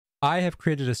I have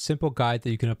created a simple guide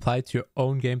that you can apply to your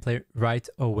own gameplay right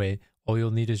away. All you'll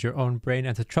need is your own brain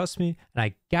and to trust me, and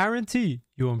I guarantee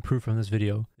you'll improve from this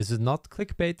video. This is not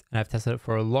clickbait, and I've tested it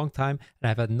for a long time,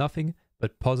 and I've had nothing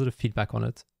but positive feedback on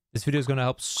it. This video is going to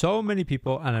help so many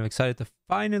people, and I'm excited to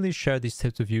finally share these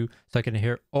tips with you so I can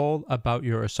hear all about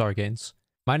your SR gains.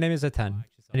 My name is Atan,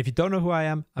 and if you don't know who I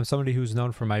am, I'm somebody who's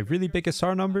known for my really big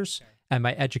SR numbers and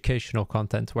my educational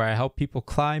content, where I help people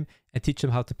climb and teach them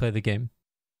how to play the game.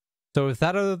 So with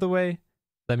that out of the way,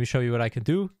 let me show you what I can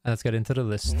do, and let's get into the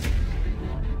list.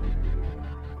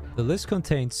 The list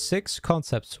contains 6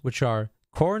 concepts, which are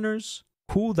corners,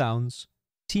 cooldowns,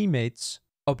 teammates,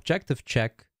 objective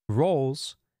check,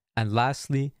 roles, and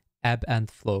lastly, ebb and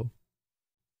flow.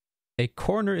 A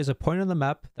corner is a point on the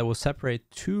map that will separate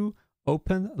 2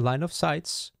 open line of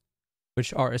sights,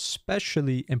 which are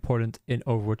especially important in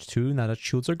Overwatch 2 now that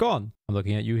shields are gone. I'm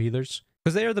looking at you, healers,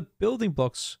 because they are the building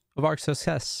blocks of our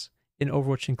success in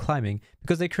Overwatch and climbing,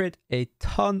 because they create a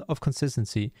ton of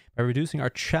consistency by reducing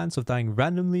our chance of dying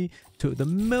randomly to the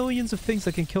millions of things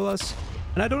that can kill us.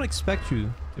 And I don't expect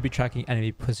you to be tracking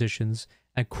enemy positions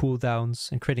and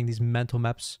cooldowns and creating these mental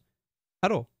maps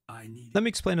at all. Let me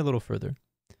explain a little further.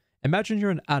 Imagine you're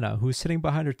an Ana who is sitting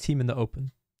behind her team in the open.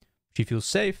 She feels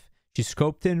safe, she's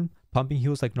scoped in, pumping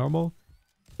heals like normal,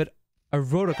 but a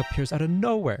Roadhog appears out of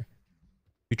nowhere.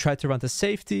 You try to run to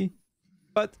safety,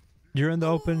 but you're in the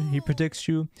open, he predicts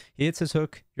you, he hits his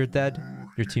hook, you're dead,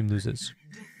 your team loses.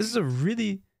 This is a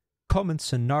really common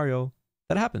scenario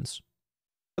that happens.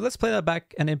 But let's play that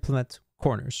back and implement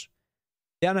corners.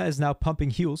 Diana is now pumping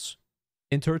heals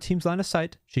into her team's line of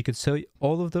sight. She could see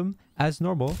all of them as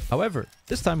normal. However,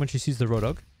 this time when she sees the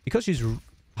Roadhog, because she's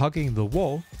hugging the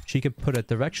wall, she can put a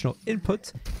directional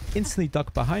input, instantly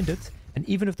duck behind it, and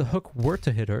even if the hook were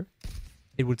to hit her,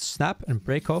 it would snap and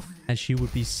break off and she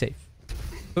would be safe.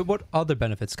 But what other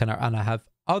benefits can our Ana have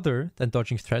other than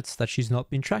dodging threats that she's not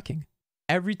been tracking?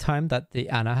 Every time that the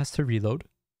Ana has to reload,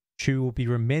 she will be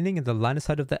remaining in the line of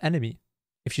sight of the enemy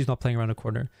if she's not playing around a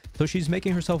corner. So she's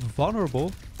making herself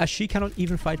vulnerable as she cannot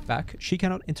even fight back. She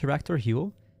cannot interact or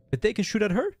heal, but they can shoot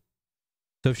at her.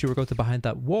 So if she were to go to behind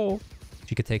that wall,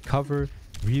 she could take cover,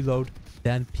 reload,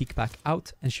 then peek back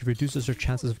out, and she reduces her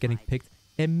chances of getting picked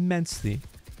immensely.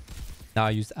 Now I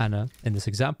used Ana in this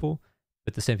example,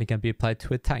 but the same thing can be applied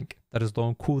to a tank that is low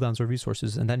on cooldowns or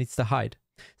resources and that needs to hide.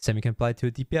 Same thing can apply to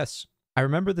a DPS. I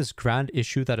remember this grand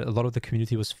issue that a lot of the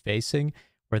community was facing,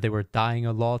 where they were dying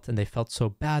a lot and they felt so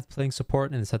bad playing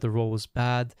support and they said the role was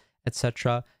bad,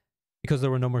 etc. because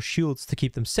there were no more shields to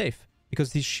keep them safe.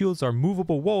 Because these shields are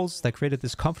movable walls that created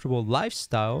this comfortable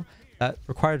lifestyle that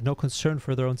required no concern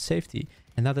for their own safety.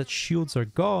 And now that shields are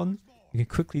gone, you can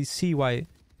quickly see why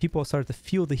people started to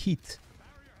feel the heat.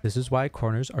 This is why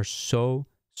corners are so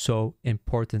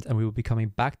important, and we will be coming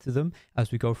back to them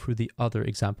as we go through the other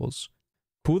examples.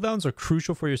 Cooldowns are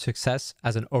crucial for your success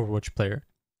as an Overwatch player.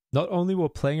 Not only will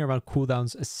playing around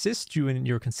cooldowns assist you in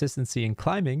your consistency in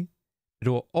climbing, but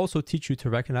it will also teach you to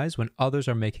recognize when others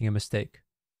are making a mistake.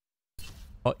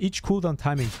 While each cooldown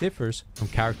timing differs from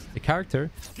character to character,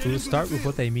 we will start with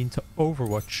what they mean to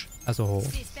Overwatch as a whole.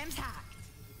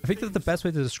 I think that the best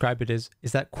way to describe it is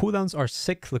that cooldowns are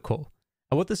cyclical.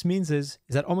 And what this means is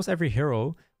that almost every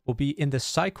hero will be in this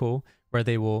cycle where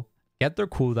they will get their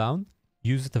cooldown,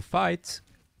 use it to fight,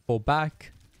 fall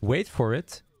back, wait for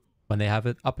it. When they have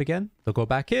it up again, they'll go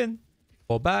back in,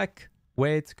 fall back,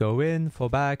 wait, go in, fall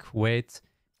back, wait,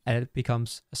 and it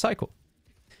becomes a cycle,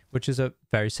 which is a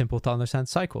very simple to understand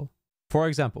cycle. For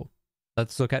example,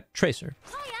 let's look at Tracer.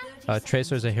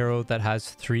 Tracer is a hero that has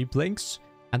 3 blinks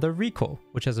and a recall,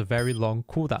 which has a very long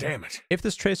cooldown. Damn it. If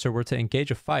this Tracer were to engage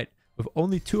a fight with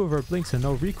only 2 of her blinks and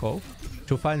no recall,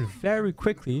 she'll find very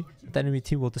quickly that the enemy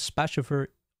team will dispatch of her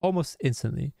almost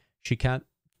instantly. She can't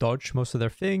dodge most of their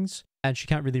things, and she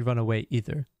can't really run away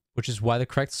either, which is why the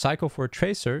correct cycle for a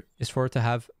Tracer is for her to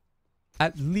have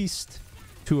at least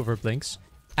 2 of her blinks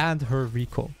and her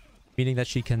recall, meaning that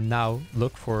she can now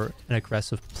look for an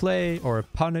aggressive play or a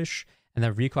punish and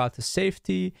then recall out to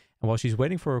safety. And while she's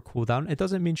waiting for her cooldown, it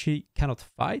doesn't mean she cannot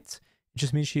fight. It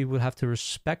just means she will have to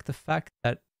respect the fact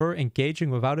that her engaging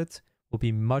without it will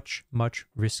be much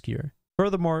riskier.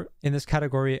 Furthermore, in this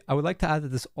category, I would like to add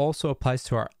that this also applies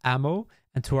to our ammo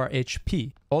and to our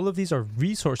HP. All of these are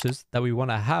resources that we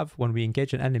want to have when we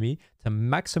engage an enemy to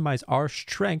maximize our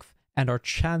strength and our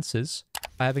chances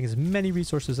by having as many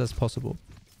resources as possible.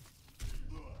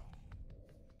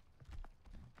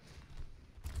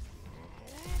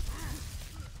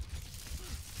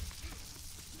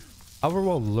 However,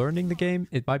 while learning the game,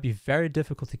 it might be very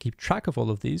difficult to keep track of all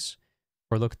of these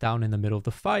or look down in the middle of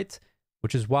the fight,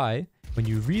 which is why when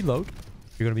you reload,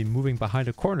 You're going to be moving behind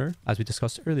a corner, as we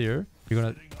discussed earlier. You're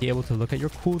going to be able to look at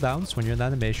your cooldowns when you're in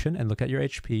animation and look at your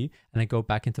HP and then go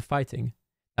back into fighting.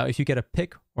 Now, if you get a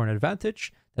pick or an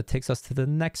advantage, that takes us to the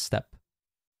next step.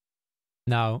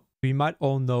 Now, we might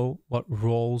all know what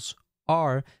roles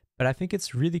are, but I think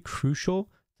it's really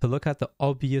crucial to look at the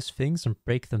obvious things and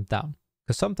break them down.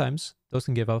 Because sometimes those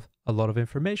can give out a lot of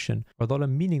information or a lot of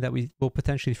meaning that we will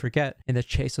potentially forget in the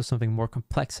chase of something more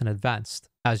complex and advanced.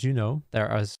 As you know,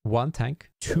 there is 1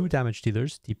 tank, 2 damage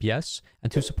dealers, DPS,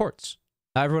 and 2 supports.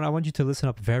 Now, everyone, I want you to listen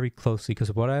up very closely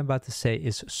because what I'm about to say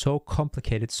is so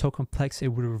complicated, so complex, it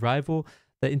would rival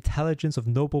the intelligence of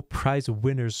Nobel Prize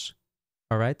winners.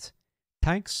 All right?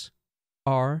 Tanks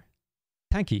are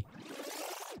tanky.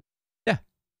 Yeah.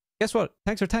 Guess what?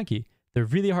 Tanks are tanky. They're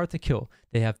really hard to kill.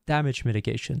 They have damage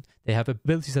mitigation. They have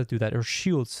abilities that do that, or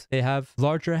shields. They have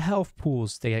larger health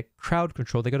pools. They get crowd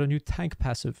control. They got a new tank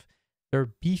passive.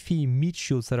 They're beefy meat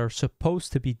shields that are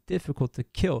supposed to be difficult to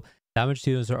kill. Damage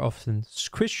dealers are often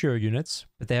squishier units,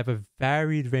 but they have a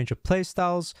varied range of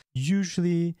playstyles.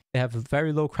 Usually, they have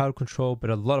very low crowd control, but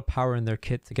a lot of power in their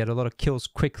kit to get a lot of kills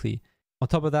quickly. On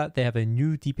top of that, they have a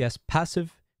new DPS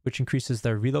passive, which increases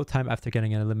their reload time after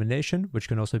getting an elimination, which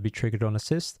can also be triggered on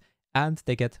assist, and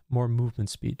they get more movement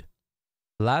speed.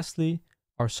 Lastly,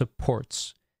 are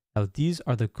supports. Now, these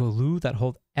are the glue that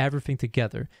hold everything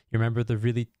together. You remember the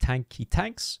really tanky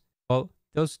tanks? Well,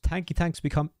 those tanky tanks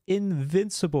become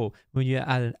invincible when you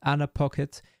add an Ana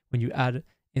pocket, when you add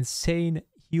insane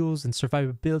heals and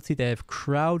survivability. They have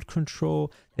crowd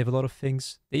control. They have a lot of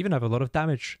things. They even have a lot of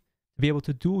damage to be able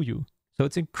to duel you. So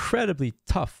it's incredibly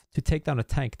tough to take down a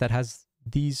tank that has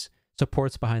these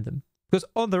supports behind them. Because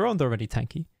on their own, they're already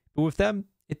tanky. But with them,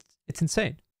 it's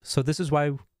insane. So this is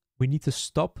why we need to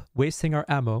stop wasting our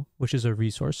ammo, which is a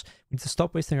resource. We need to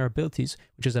stop wasting our abilities,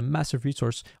 which is a massive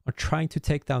resource, on trying to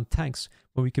take down tanks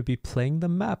when we could be playing the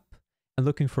map and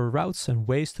looking for routes and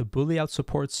ways to bully out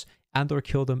supports and or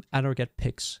kill them and or get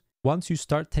picks. Once you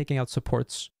start taking out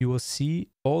supports, you will see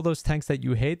all those tanks that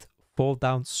you hate fall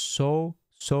down so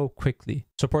quickly.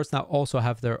 Supports now also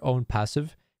have their own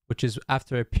passive, which is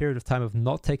after a period of time of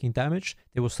not taking damage,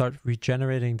 they will start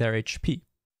regenerating their HP.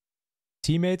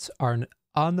 Teammates are an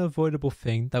unavoidable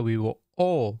thing that we will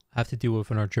all have to deal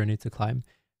with on our journey to climb,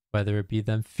 whether it be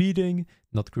them feeding,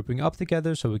 not grouping up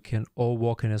together so we can all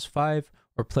walk in as 5,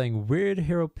 or playing weird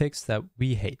hero picks that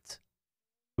we hate.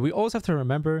 We always have to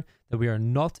remember that we are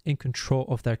not in control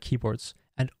of their keyboards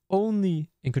and only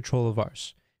in control of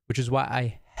ours, which is why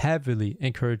I heavily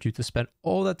encourage you to spend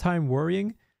all that time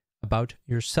worrying about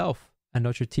yourself and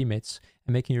not your teammates,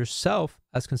 and making yourself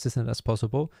as consistent as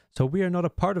possible so we are not a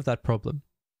part of that problem.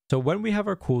 So when we have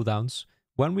our cooldowns,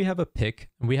 when we have a pick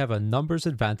and we have a numbers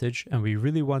advantage and we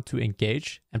really want to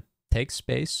engage and take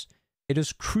space, it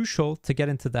is crucial to get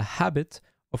into the habit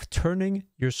of turning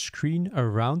your screen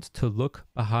around to look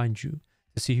behind you,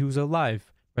 to see who's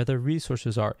alive, where their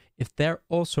resources are, if they're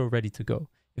also ready to go,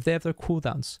 if they have their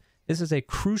cooldowns. This is a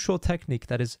crucial technique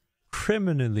that is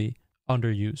criminally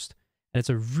underused. And it's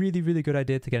a really good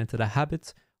idea to get into the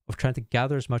habit of trying to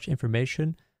gather as much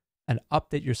information and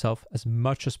update yourself as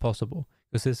much as possible,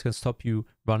 because this can stop you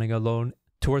running alone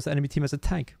towards the enemy team as a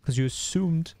tank because you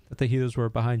assumed that the healers were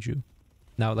behind you.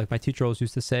 Now, like my teacher always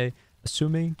used to say,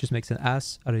 assuming just makes an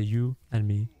ass out of you and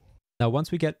me. Now,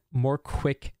 once we get more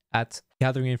quick at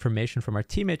gathering information from our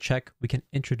teammate check, we can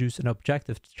introduce an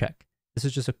objective check. This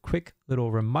is just a quick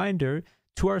little reminder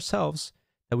to ourselves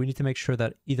that we need to make sure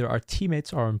that either our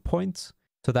teammates are on point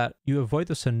so that you avoid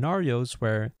the scenarios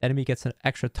where the enemy gets an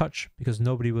extra touch because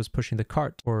nobody was pushing the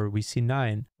cart, or we see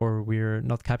 9, or we're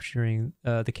not capturing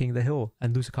the king of the hill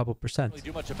and lose a couple percent. Really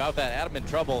do much about that. Adam in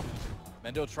trouble.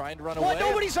 Mendo trying to run away.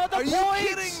 Nobody's on the point! Are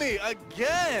you kidding me?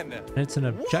 Again! And it's an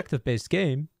objective-based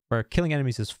game where killing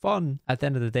enemies is fun. At the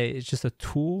end of the day, it's just a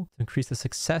tool to increase the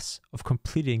success of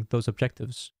completing those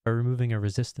objectives by removing a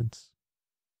resistance.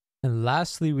 And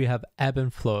lastly, we have Ebb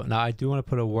and Flow. Now, I do want to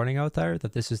put a warning out there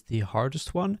that this is the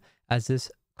hardest one, as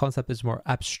this concept is more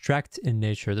abstract in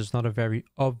nature. There's not a very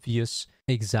obvious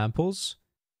examples,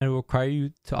 and it will require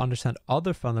you to understand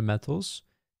other fundamentals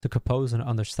to compose an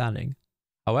understanding.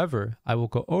 However, I will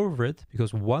go over it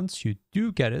because once you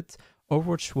do get it,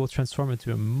 Overwatch will transform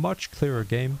into a much clearer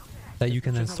game that you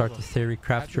can then start to theory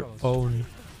craft your own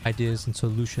ideas and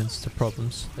solutions to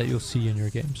problems that you'll see in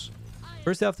your games.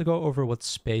 First, I have to go over what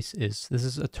space is. This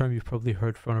is a term you've probably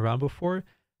heard thrown around before,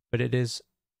 but it is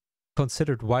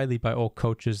considered widely by all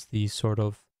coaches the sort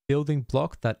of building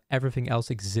block that everything else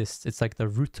exists. It's like the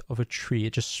root of a tree.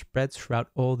 It just spreads throughout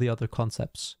all the other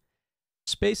concepts.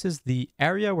 Space is the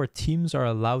area where teams are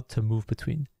allowed to move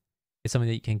between. It's something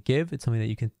that you can give. It's something that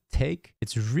you can take.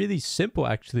 It's really simple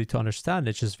actually to understand.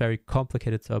 It's just very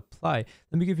complicated to apply.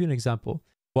 Let me give you an example.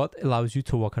 What allows you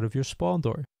to walk out of your spawn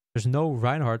door? There's no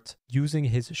Reinhardt using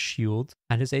his shield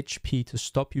and his HP to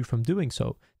stop you from doing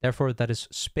so. Therefore, that is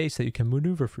space that you can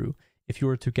maneuver through. If you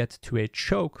were to get to a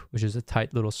choke, which is a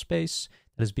tight little space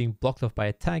that is being blocked off by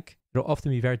a tank, it'll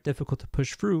often be very difficult to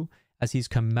push through as he's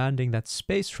commanding that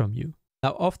space from you.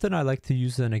 Now, often I like to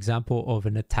use an example of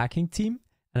an attacking team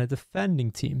and a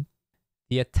defending team.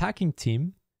 The attacking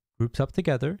team groups up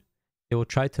together. They will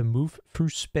try to move through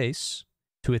space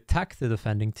to attack the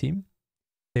defending team.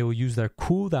 They will use their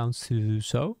cooldowns to do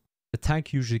so. The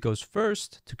tank usually goes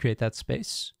first to create that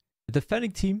space. The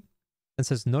defending team then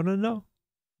says, no, no, no,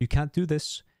 you can't do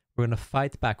this. We're going to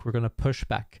fight back. We're going to push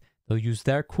back. They'll use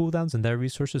their cooldowns and their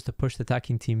resources to push the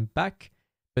attacking team back,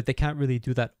 but they can't really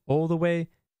do that all the way.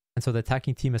 And so the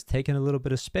attacking team has taken a little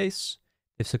bit of space.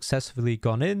 They've successfully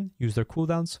gone in, used their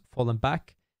cooldowns, fallen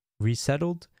back,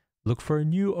 resettled, look for a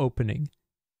new opening.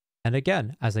 And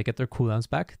again, as they get their cooldowns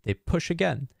back, they push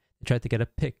again. They try to get a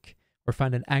pick or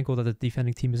find an angle that the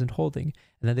defending team isn't holding.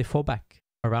 And then they fall back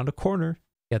around a corner,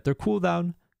 get their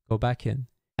cooldown, go back in.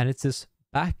 And it's this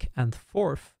back and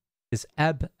forth, this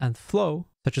ebb and flow,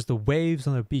 such as the waves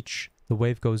on a beach. The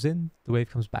wave goes in, the wave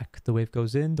comes back. The wave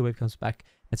goes in, the wave comes back.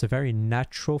 It's a very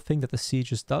natural thing that the siege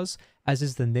just does, as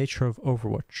is the nature of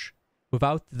Overwatch.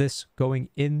 Without this going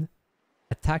in,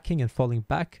 attacking and falling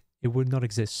back, it would not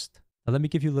exist. Now let me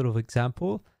give you a little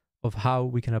example of how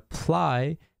we can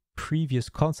apply previous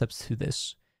concepts to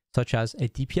this, such as a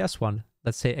DPS one.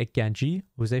 Let's say a Genji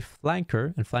was a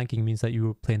flanker, and flanking means that you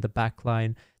were playing the back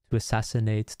line to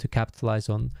assassinate, to capitalize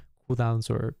on cooldowns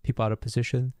or people out of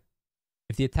position.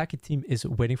 If the attacking team is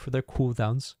waiting for their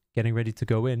cooldowns, getting ready to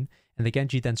go in, and the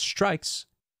Genji then strikes,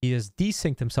 he has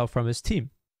desynced himself from his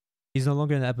team. He's no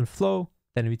longer in Ebb and Flow.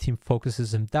 The enemy team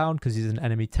focuses him down because he's in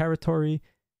enemy territory,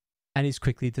 and he's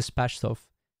quickly dispatched off.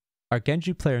 Our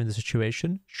Genji player in the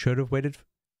situation should have waited,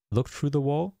 looked through the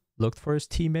wall, looked for his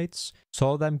teammates,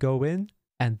 saw them go in,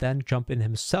 and then jump in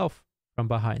himself from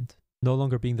behind. No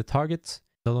longer being the target,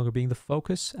 no longer being the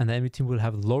focus, and the enemy team will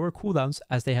have lower cooldowns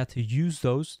as they had to use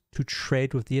those to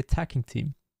trade with the attacking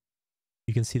team.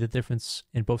 You can see the difference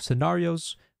in both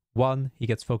scenarios. One, he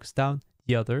gets focused down.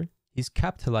 The other, he's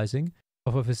capitalizing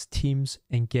off of his team's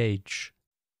engage.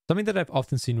 Something that I've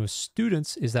often seen with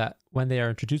students is that when they are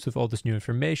introduced with all this new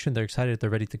information, they're excited, they're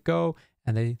ready to go,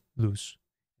 and they lose.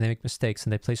 And they make mistakes,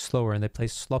 and they play slower, and they play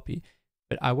sloppy.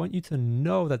 But I want you to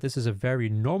know that this is a very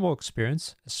normal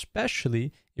experience,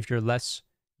 especially if you're less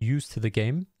used to the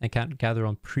game and can't gather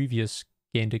on previous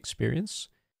gained experience.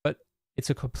 But it's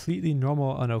a completely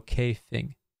normal and okay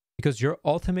thing, because your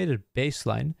ultimated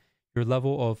baseline, your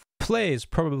level of play, is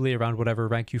probably around whatever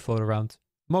rank you float around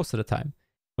most of the time.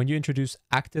 When you introduce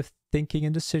active thinking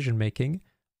and decision making,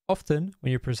 often when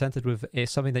you're presented with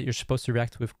something that you're supposed to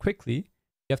react with quickly,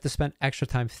 you have to spend extra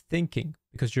time thinking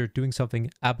because you're doing something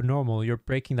abnormal. You're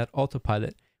breaking that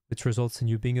autopilot, which results in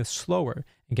you being slower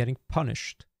and getting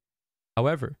punished.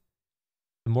 However,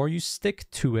 the more you stick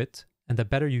to it and the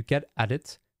better you get at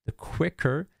it, the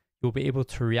quicker you'll be able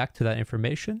to react to that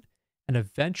information, and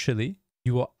eventually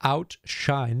you will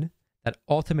outshine that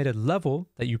automated level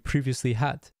that you previously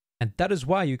had. And that is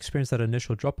why you experience that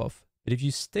initial drop-off. But if you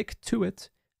stick to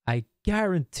it, I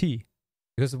guarantee,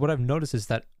 because what I've noticed is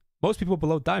that most people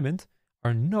below Diamond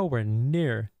are nowhere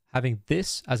near having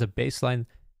this as a baseline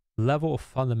level of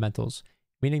fundamentals,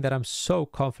 meaning that I'm so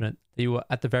confident that you will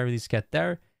at the very least get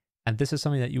there. And this is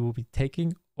something that you will be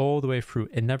taking all the way through.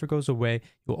 It never goes away.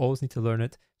 You'll always need to learn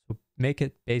it. So make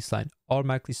it baseline.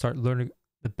 Automatically start learning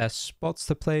the best spots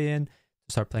to play in, to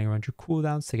start playing around your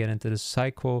cooldowns, to get into the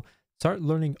cycle. Start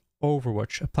learning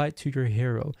Overwatch. Apply it to your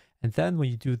hero. And then when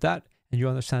you do that and you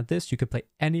understand this, you can play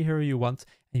any hero you want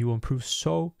and you will improve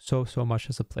so much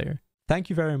as a player. Thank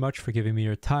you very much for giving me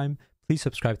your time. Please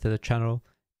subscribe to the channel.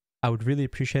 I would really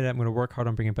appreciate it. I'm going to work hard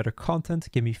on bringing better content.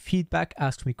 Give me feedback,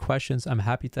 ask me questions. I'm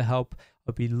happy to help.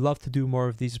 I'd be love to do more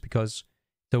of these because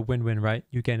it's a win-win, right?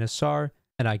 You gain a SAR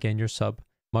and I gain your sub.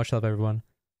 Much love, everyone.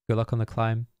 Good luck on the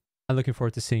climb. I'm looking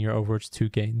forward to seeing your Overwatch 2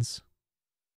 gains.